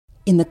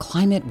In the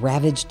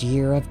climate-ravaged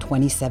year of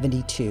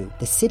 2072,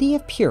 the city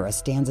of Pura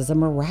stands as a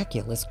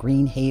miraculous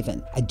green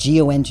haven, a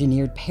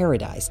geoengineered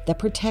paradise that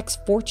protects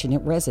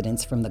fortunate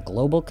residents from the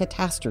global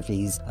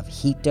catastrophes of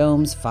heat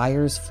domes,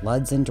 fires,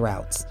 floods, and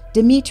droughts.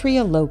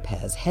 Demetria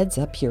Lopez heads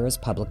up Pura's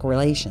public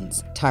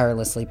relations,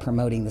 tirelessly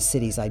promoting the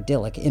city's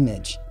idyllic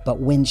image. But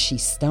when she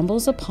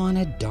stumbles upon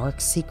a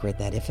dark secret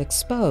that, if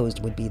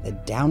exposed, would be the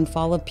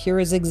downfall of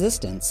Pura's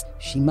existence,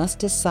 she must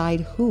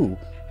decide who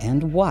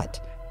and what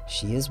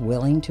she is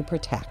willing to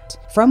protect.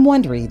 From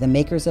Wondery, the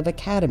makers of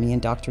Academy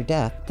and Dr.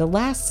 Death, The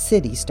Last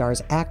City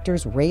stars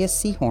actors Reyes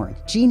Sehorn,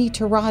 Jeannie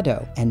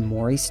Torrado, and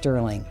Maury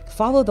Sterling.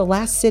 Follow The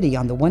Last City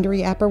on the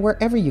Wondery app or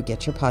wherever you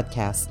get your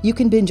podcasts. You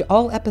can binge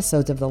all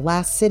episodes of The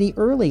Last City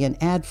early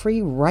and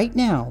ad-free right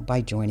now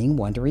by joining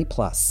Wondery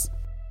Plus.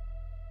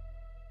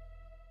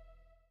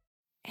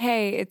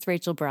 Hey, it's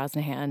Rachel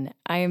Brosnahan.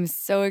 I am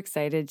so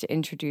excited to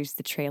introduce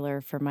the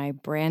trailer for my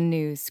brand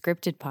new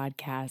scripted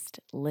podcast,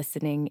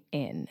 Listening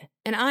In.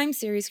 And I'm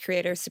series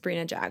creator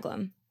Sabrina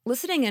Jaglam.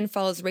 Listening In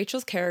follows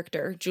Rachel's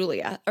character,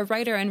 Julia, a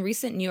writer and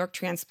recent New York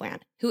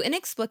transplant, who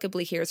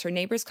inexplicably hears her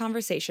neighbors'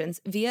 conversations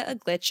via a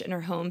glitch in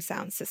her home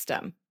sound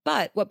system.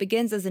 But what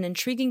begins as an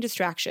intriguing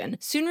distraction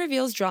soon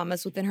reveals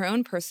dramas within her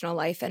own personal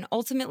life and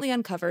ultimately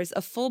uncovers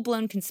a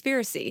full-blown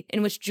conspiracy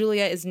in which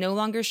Julia is no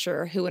longer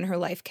sure who in her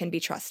life can be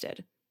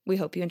trusted. We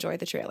hope you enjoy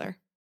the trailer.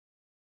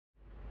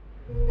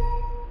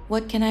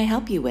 What can I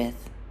help you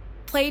with?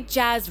 Play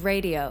jazz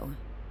radio.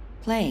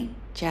 Playing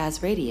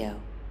jazz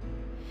radio.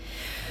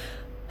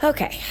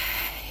 Okay,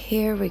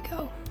 here we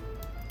go.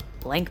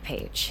 Blank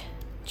page.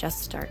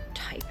 Just start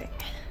typing.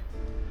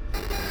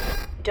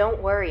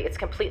 Don't worry, it's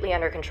completely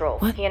under control.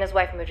 What? He and his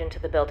wife moved into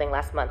the building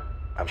last month.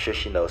 I'm sure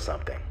she knows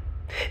something.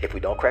 If we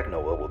don't crack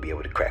Noah, we'll be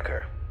able to crack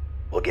her.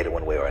 We'll get it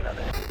one way or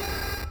another.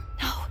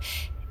 No.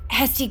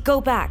 Hesty, go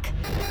back.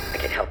 I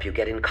can help you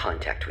get in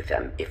contact with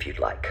them if you'd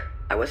like.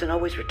 I wasn't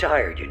always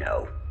retired, you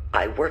know.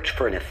 I worked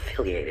for an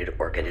affiliated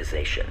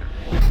organization.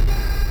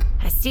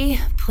 Hesty,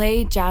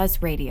 play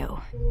jazz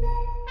radio.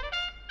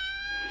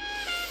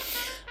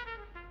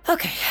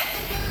 Okay.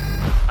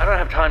 I don't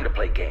have time to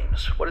play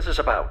games. What is this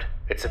about?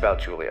 It's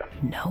about Julia.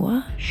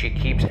 Noah? She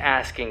keeps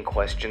asking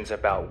questions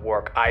about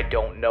work. I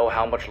don't know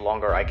how much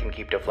longer I can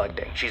keep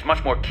deflecting. She's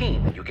much more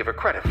keen than you give her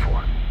credit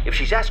for. If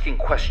she's asking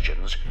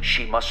questions,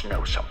 she must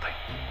know something.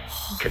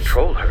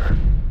 Control her,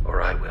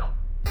 or I will.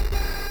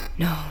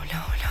 No.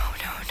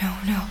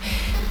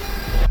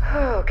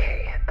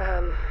 Okay,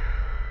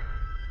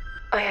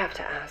 I have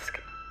to ask,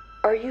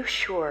 are you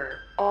sure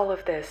all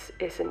of this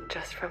isn't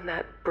just from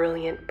that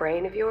brilliant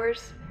brain of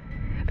yours?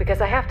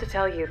 Because I have to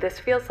tell you, this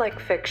feels like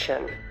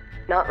fiction,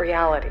 not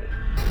reality.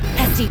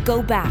 Hesty,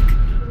 go back.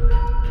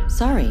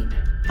 Sorry,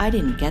 I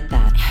didn't get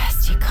that.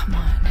 Hesty, come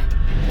on.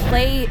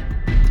 Play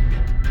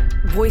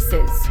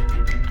voices.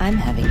 I'm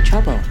having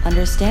trouble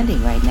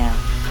understanding right now.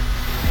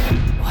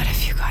 What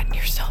have you gotten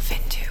yourself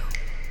into?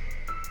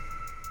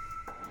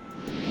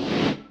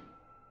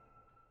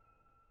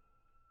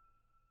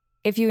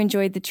 If you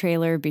enjoyed the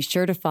trailer, be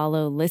sure to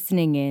follow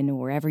Listening In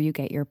wherever you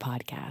get your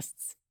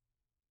podcasts.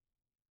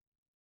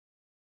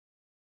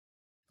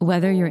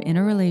 Whether you're in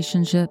a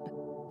relationship,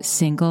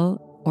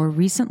 single, or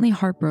recently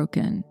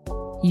heartbroken,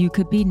 you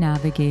could be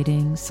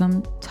navigating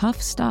some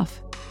tough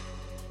stuff.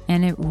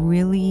 And it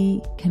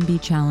really can be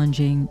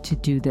challenging to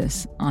do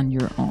this on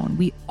your own.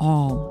 We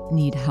all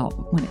need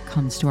help when it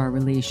comes to our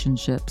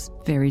relationships,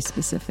 very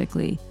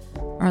specifically,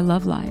 our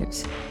love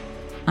lives.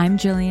 I'm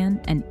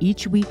Jillian, and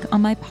each week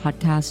on my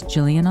podcast,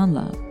 Jillian on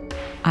Love,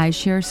 I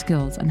share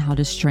skills on how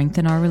to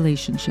strengthen our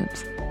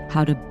relationships,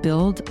 how to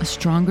build a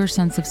stronger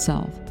sense of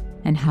self,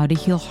 and how to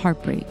heal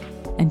heartbreak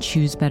and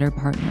choose better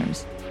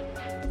partners.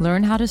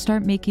 Learn how to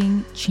start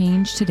making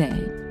change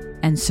today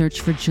and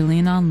search for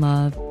Jillian on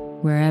Love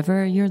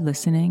wherever you're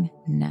listening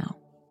now.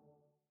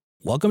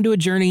 Welcome to a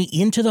journey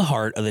into the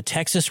heart of the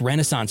Texas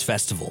Renaissance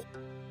Festival,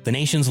 the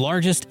nation's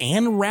largest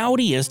and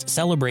rowdiest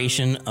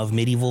celebration of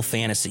medieval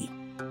fantasy.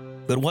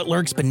 But what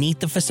lurks beneath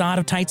the facade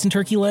of tights and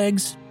turkey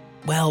legs?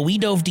 Well, we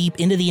dove deep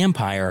into the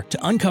empire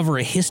to uncover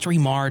a history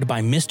marred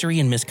by mystery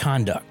and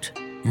misconduct,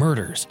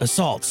 murders,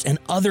 assaults, and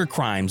other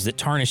crimes that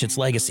tarnish its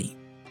legacy.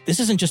 This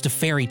isn't just a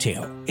fairy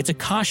tale, it's a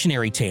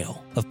cautionary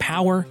tale of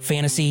power,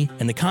 fantasy,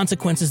 and the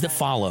consequences that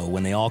follow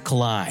when they all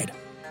collide.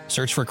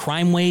 Search for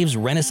Crime Waves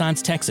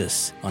Renaissance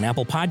Texas on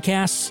Apple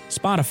Podcasts,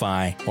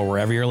 Spotify, or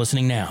wherever you're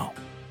listening now.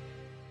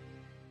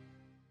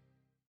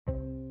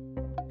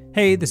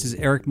 Hey, this is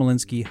Eric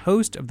Molinsky,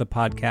 host of the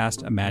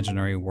podcast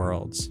Imaginary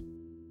Worlds.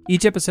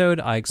 Each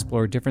episode, I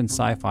explore different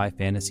sci-fi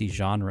fantasy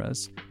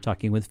genres,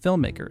 talking with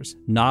filmmakers,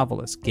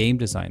 novelists, game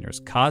designers,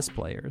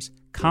 cosplayers,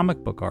 comic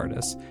book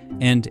artists,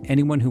 and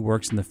anyone who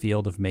works in the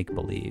field of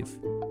make-believe.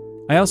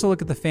 I also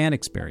look at the fan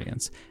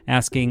experience,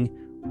 asking,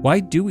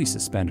 why do we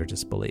suspend our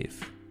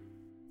disbelief?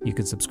 You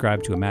can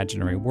subscribe to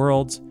Imaginary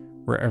Worlds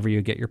wherever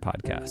you get your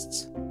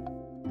podcasts.